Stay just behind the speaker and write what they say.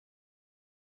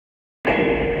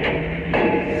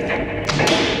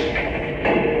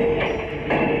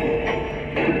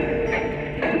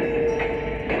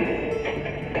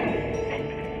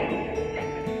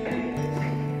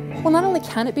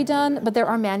can it be done? But there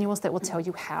are manuals that will tell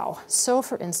you how. So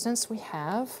for instance, we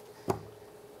have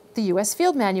the U.S.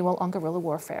 Field Manual on Guerrilla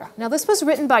Warfare. Now this was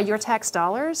written by your tax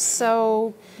dollars,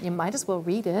 so you might as well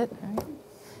read it. Right?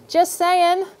 Just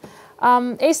saying,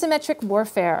 asymmetric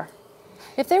warfare.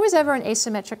 If there was ever an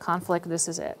asymmetric conflict, this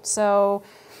is it. So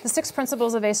the 6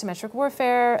 principles of asymmetric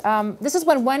warfare. This is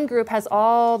when one group has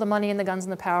all the money and the guns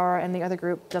and the power and the other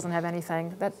group doesn't have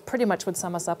anything. That pretty much would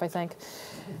sum us up, I think.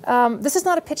 This is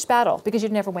not a pitched battle because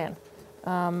you'd never win.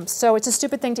 So it's a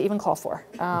stupid thing to even call for.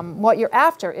 What you're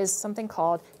after is something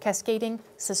called cascading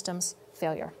systems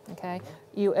failure, okay?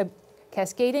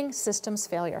 Cascading systems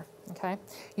failure, okay?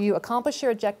 You accomplish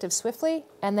your objective swiftly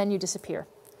and then you disappear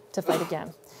to fight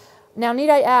again. Now, need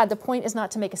I add, the point is not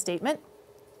to make a statement.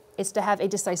 It's to have a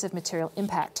decisive material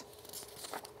impact.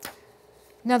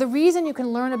 Now, the reason you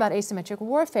can learn about asymmetric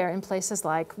warfare in places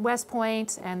like West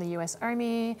Point and the US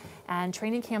Army and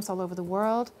training camps all over the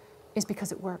world is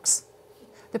because it works.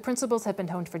 The principles have been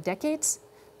honed for decades.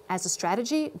 As a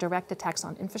strategy, direct attacks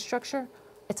on infrastructure,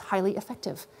 it's highly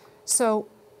effective. So,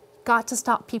 got to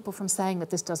stop people from saying that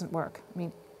this doesn't work. I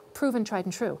mean, proven, tried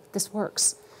and true, this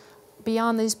works.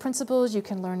 Beyond these principles, you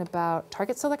can learn about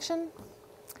target selection.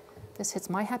 This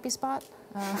hits my happy spot.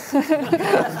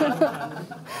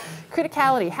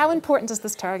 Criticality, how important is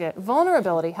this target?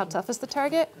 Vulnerability, how tough is the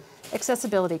target?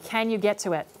 Accessibility, can you get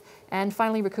to it? And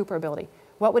finally, recuperability,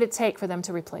 what would it take for them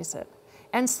to replace it?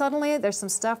 And suddenly, there's some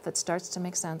stuff that starts to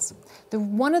make sense.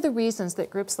 One of the reasons that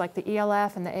groups like the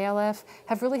ELF and the ALF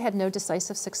have really had no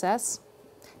decisive success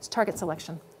is target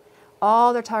selection.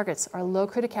 All their targets are low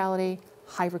criticality,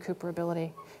 high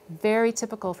recuperability. Very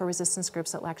typical for resistance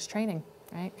groups that lacks training.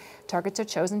 Right? Targets are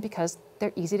chosen because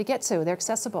they're easy to get to, they're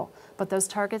accessible, but those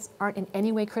targets aren't in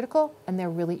any way critical and they're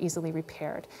really easily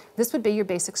repaired. This would be your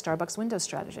basic Starbucks Windows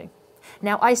strategy.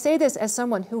 Now, I say this as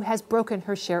someone who has broken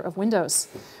her share of windows.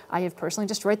 I have personally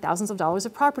destroyed thousands of dollars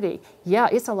of property. Yeah,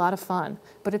 it's a lot of fun,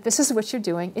 but if this is what you're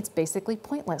doing, it's basically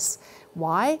pointless.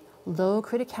 Why? Low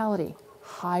criticality,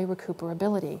 high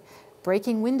recuperability.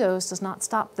 Breaking windows does not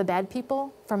stop the bad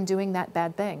people from doing that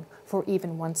bad thing for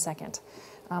even 1 second.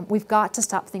 We've got to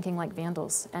stop thinking like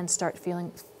vandals and start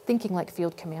thinking like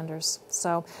field commanders.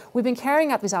 So we've been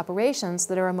carrying out these operations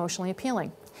that are emotionally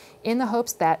appealing in the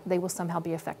hopes that they will somehow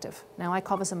be effective. Now, I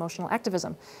call this emotional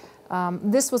activism.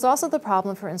 This was also the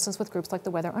problem, for instance, with groups like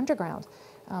the Weather Underground.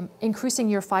 Increasing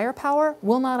your firepower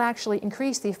will not actually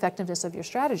increase the effectiveness of your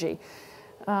strategy.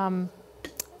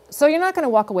 So you're not going to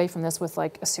walk away from this with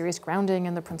like a serious grounding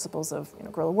in the principles of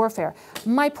guerrilla warfare.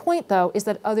 My point, though, is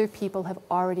that other people have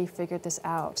already figured this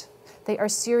out. They are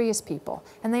serious people,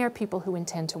 and they are people who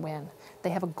intend to win. They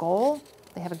have a goal,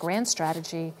 they have a grand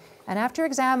strategy, and after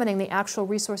examining the actual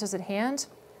resources at hand,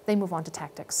 they move on to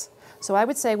tactics. So I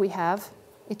would say we have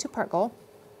a 2-part goal: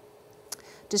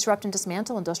 disrupt and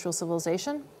dismantle industrial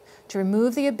civilization, to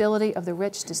remove the ability of the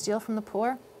rich to steal from the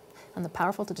poor, and the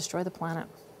powerful to destroy the planet.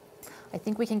 I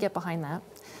think we can get behind that.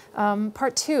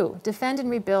 Part 2, defend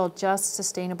and rebuild just,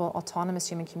 sustainable, autonomous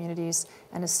human communities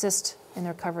and assist in the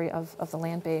recovery of the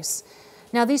land base.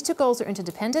 Now, these 2 goals are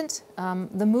interdependent.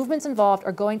 The movements involved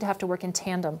are going to have to work in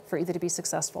tandem for either to be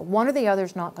successful. One or the other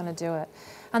is not going to do it.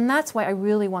 And that's why I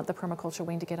really want the permaculture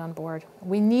wing to get on board.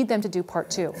 We need them to do part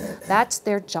 2. That's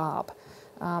their job.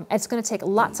 It's going to take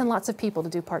lots and lots of people to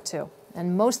do part 2.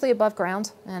 And mostly above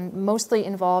ground, and mostly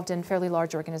involved in fairly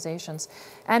large organizations,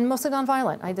 and mostly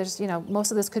nonviolent.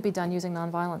 Most of this could be done using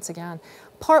nonviolence again.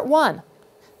 Part 1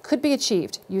 could be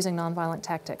achieved using nonviolent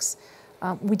tactics.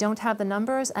 We don't have the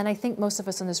numbers, and I think most of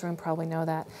us in this room probably know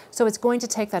that. So it's going to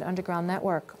take that underground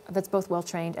network that's both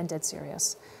well-trained and dead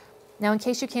serious. Now, in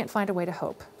case you can't find a way to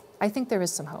hope, I think there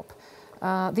is some hope.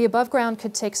 The above ground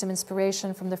could take some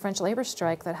inspiration from the French labor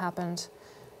strike that happened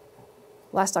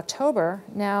last October.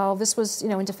 Now, this was,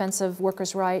 in defense of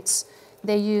workers' rights.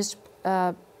 They used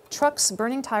trucks,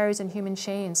 burning tires, and human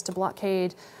chains to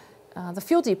blockade the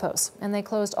fuel depots, and they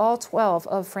closed all 12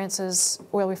 of France's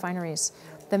oil refineries.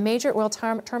 The major oil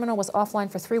terminal was offline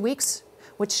for 3 weeks,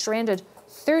 which stranded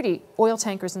 30 oil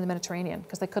tankers in the Mediterranean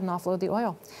because they couldn't offload the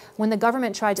oil. When the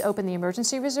government tried to open the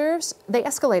emergency reserves, they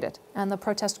escalated, and the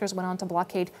protesters went on to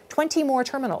blockade 20 more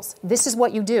terminals. This is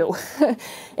what you do.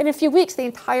 In a few weeks, the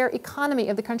entire economy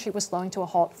of the country was slowing to a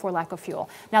halt for lack of fuel.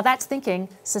 Now, that's thinking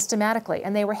systematically,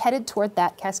 and they were headed toward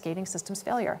that cascading systems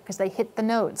failure because they hit the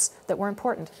nodes that were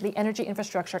important. The energy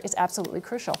infrastructure is absolutely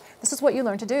crucial. This is what you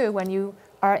learn to do when you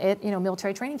are at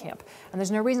military training camp, and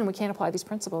there's no reason we can't apply these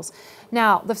principles.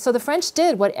 Now, so the French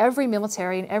did what every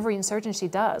military and every insurgency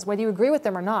does. Whether you agree with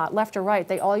them or not, left or right,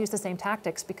 they all use the same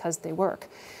tactics because they work.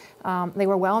 They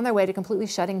were well on their way to completely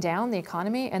shutting down the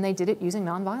economy, and they did it using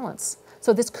nonviolence.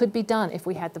 So this could be done if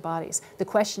we had the bodies. The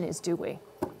question is, do we?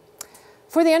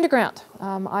 For the underground,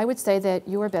 I would say that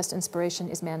your best inspiration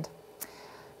is MEND.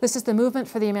 This is the movement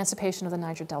for the emancipation of the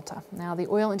Niger Delta. Now, the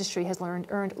oil industry has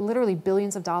earned literally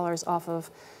billions of dollars off of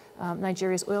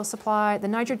Nigeria's oil supply. The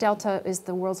Niger Delta is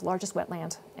the world's largest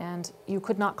wetland, and you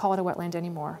could not call it a wetland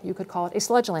anymore. You could call it a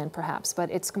sludge land, perhaps,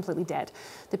 but it's completely dead.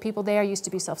 The people there used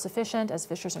to be self-sufficient as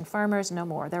fishers and farmers, no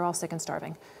more. They're all sick and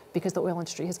starving because the oil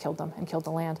industry has killed them and killed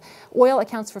the land. Oil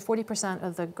accounts for 40%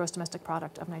 of the gross domestic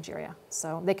product of Nigeria.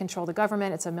 So they control the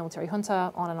government, it's a military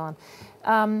junta, on and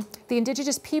on. The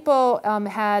indigenous people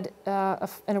had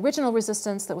an original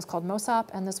resistance that was called MOSOP,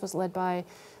 and this was led by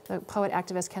the poet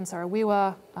activist Ken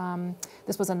Saro-Wiwa.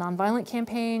 This was a nonviolent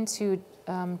campaign to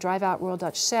drive out Royal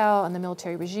Dutch Shell and the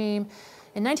military regime.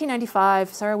 In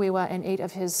 1995, Saro-Wiwa and 8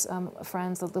 of his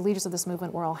friends, the leaders of this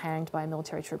movement, were all hanged by a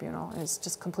military tribunal. It was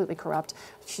just completely corrupt.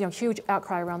 Huge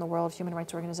outcry around the world, human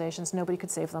rights organizations. Nobody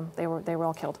could save them. They were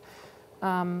all killed.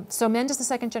 So MEND is the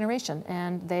second generation,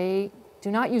 and they do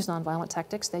not use nonviolent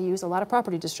tactics. They use a lot of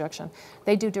property destruction.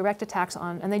 They do direct attacks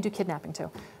on, and they do kidnapping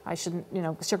too. I shouldn't,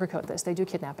 sugarcoat this. They do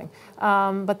kidnapping.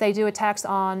 But they do attacks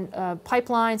on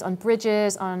pipelines, on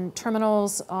bridges, on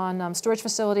terminals, on storage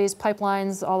facilities,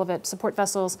 pipelines, all of it, support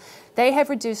vessels. They have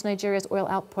reduced Nigeria's oil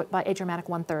output by a dramatic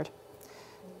 1/3.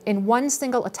 In one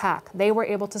single attack, they were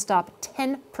able to stop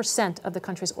 10% of the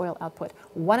country's oil output.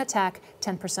 One attack,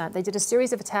 10%. They did a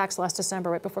series of attacks last December,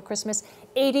 right before Christmas.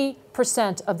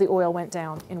 80% of the oil went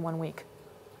down in 1 week.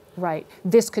 Right,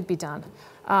 this could be done.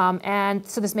 And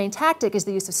so this main tactic is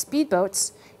the use of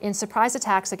speedboats in surprise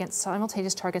attacks against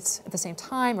simultaneous targets at the same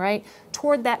time, right,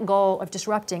 toward that goal of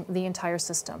disrupting the entire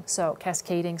system. So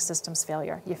cascading systems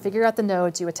failure. You figure out the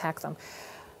nodes, you attack them.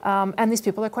 And these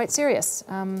people are quite serious.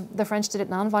 The French did it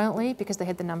non-violently because they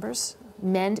had the numbers.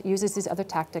 MEND uses these other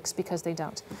tactics because they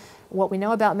don't. What we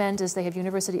know about MEND is they have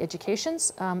university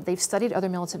educations. They've studied other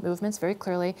militant movements very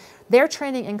clearly. Their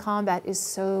training in combat is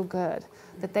so good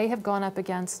that they have gone up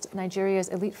against Nigeria's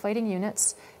elite fighting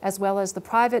units as well as the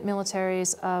private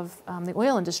militaries of the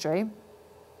oil industry.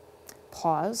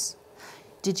 Pause.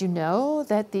 Did you know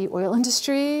that the oil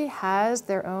industry has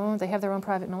they have their own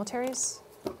private militaries?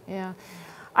 Yeah.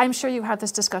 I'm sure you have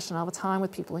this discussion all the time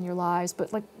with people in your lives,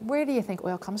 but like, where do you think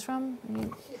oil comes from? I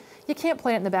mean, you can't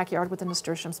plant it in the backyard with the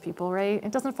nasturtiums, people, right?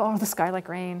 It doesn't fall out of the sky like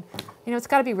rain. It's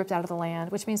got to be ripped out of the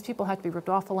land, which means people have to be ripped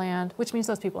off the land, which means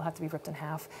those people have to be ripped in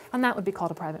half, and that would be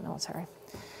called a private military.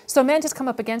 So MEND has come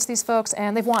up against these folks,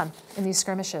 and they've won in these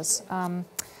skirmishes.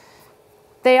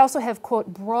 They also have, quote,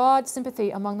 broad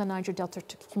sympathy among the Niger Delta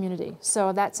community.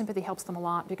 So that sympathy helps them a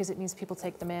lot because it means people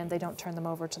take them in, they don't turn them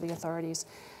over to the authorities.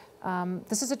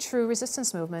 This is a true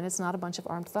resistance movement. It's not a bunch of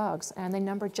armed thugs, and they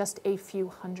number just a few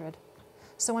hundred.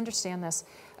 So understand this.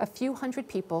 A few hundred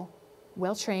people,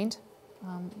 well-trained,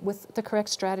 with the correct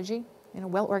strategy,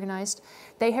 well-organized,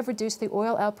 they have reduced the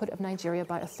oil output of Nigeria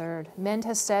by 1/3. MEND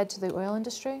has said to the oil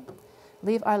industry,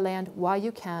 leave our land while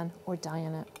you can or die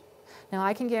in it. Now,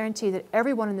 I can guarantee that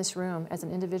everyone in this room, as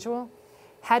an individual,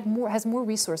 has more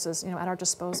resources at our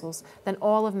disposals than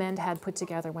all of MEND had put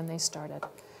together when they started.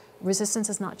 Resistance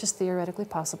is not just theoretically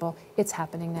possible, it's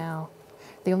happening now.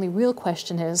 The only real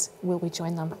question is, will we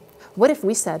join them? What if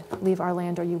we said, leave our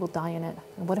land or you will die in it?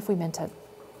 And what if we meant it?